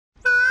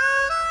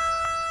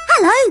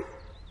Hello.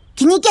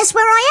 Can you guess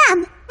where I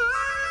am?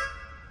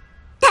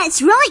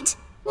 That's right.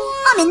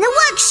 I'm in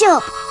the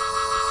workshop.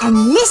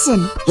 And listen,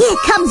 here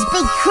comes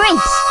Big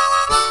Chris.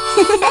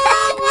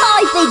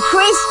 Hi, Big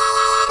Chris.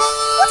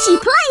 What's he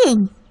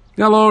playing?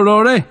 Hello,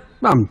 Rory.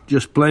 I'm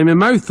just playing my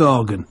mouth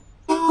organ.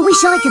 I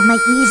wish I could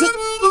make music,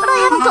 but I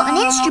haven't got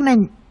an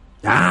instrument.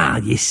 Ah,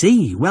 you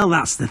see. Well,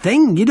 that's the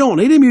thing. You don't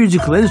need a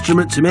musical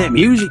instrument to make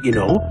music, you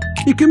know.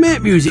 You can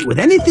make music with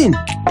anything.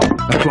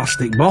 A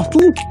plastic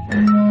bottle.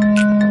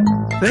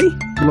 See?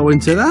 Blow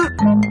into that.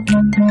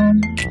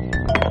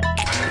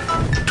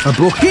 A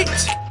bucket.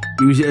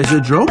 Use it as a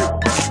drum.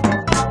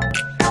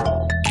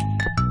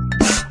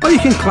 Or you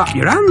can clap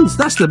your hands.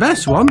 That's the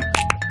best one.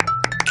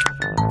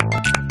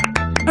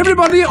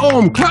 Everybody at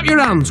home, clap your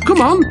hands. Come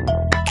on.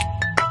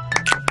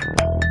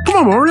 Come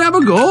on, Rory, have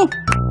a go.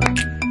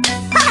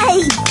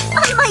 Hey,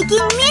 I'm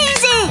making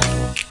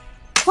music!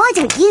 Why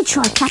don't you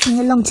try clapping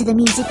along to the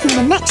music in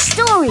the next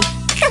story?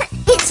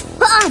 It's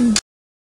fun!